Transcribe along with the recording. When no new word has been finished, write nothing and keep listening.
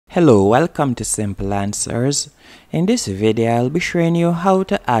Hello, welcome to Simple Answers. In this video, I'll be showing you how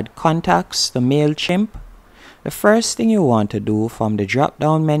to add contacts to Mailchimp. The first thing you want to do from the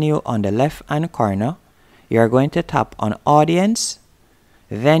drop-down menu on the left-hand corner, you're going to tap on Audience.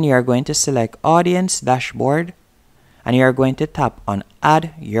 Then you're going to select Audience Dashboard, and you're going to tap on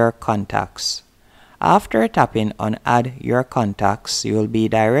Add Your Contacts. After tapping on Add Your Contacts, you will be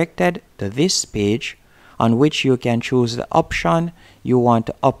directed to this page on which you can choose the option you want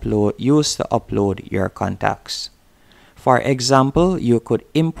to use to upload your contacts. For example, you could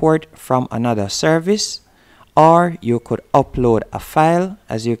import from another service, or you could upload a file,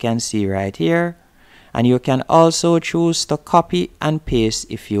 as you can see right here, and you can also choose to copy and paste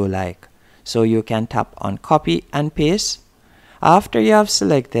if you like. So you can tap on Copy and Paste. After you have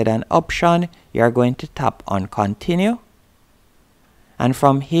selected an option, you are going to tap on Continue. And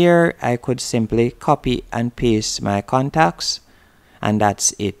from here, I could simply copy and paste my contacts, and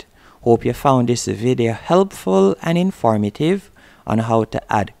that's it. Hope you found this video helpful and informative on how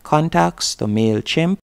to add contacts to Mailchimp.